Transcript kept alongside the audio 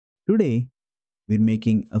Today, we're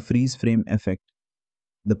making a freeze frame effect,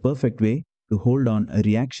 the perfect way to hold on a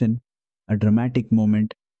reaction, a dramatic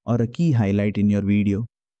moment, or a key highlight in your video.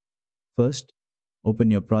 First, open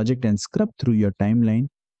your project and scrub through your timeline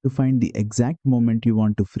to find the exact moment you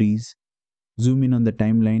want to freeze. Zoom in on the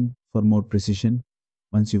timeline for more precision.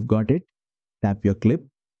 Once you've got it, tap your clip,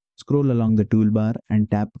 scroll along the toolbar and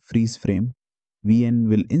tap freeze frame. VN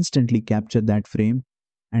will instantly capture that frame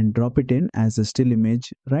and drop it in as a still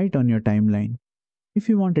image right on your timeline. If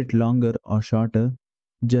you want it longer or shorter,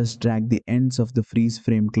 just drag the ends of the freeze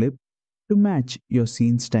frame clip to match your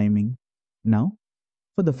scene's timing. Now,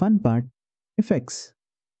 for the fun part, effects.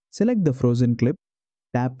 Select the frozen clip,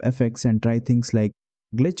 tap effects and try things like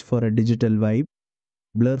glitch for a digital vibe,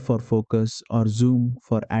 blur for focus, or zoom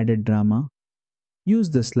for added drama. Use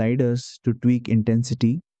the sliders to tweak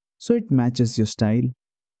intensity so it matches your style.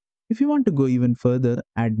 If you want to go even further,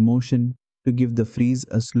 add motion to give the freeze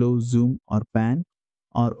a slow zoom or pan,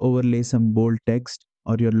 or overlay some bold text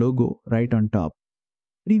or your logo right on top.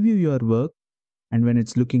 Preview your work, and when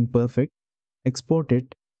it's looking perfect, export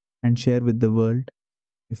it and share with the world.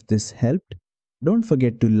 If this helped, don't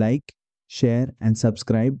forget to like, share, and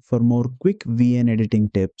subscribe for more quick VN editing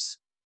tips.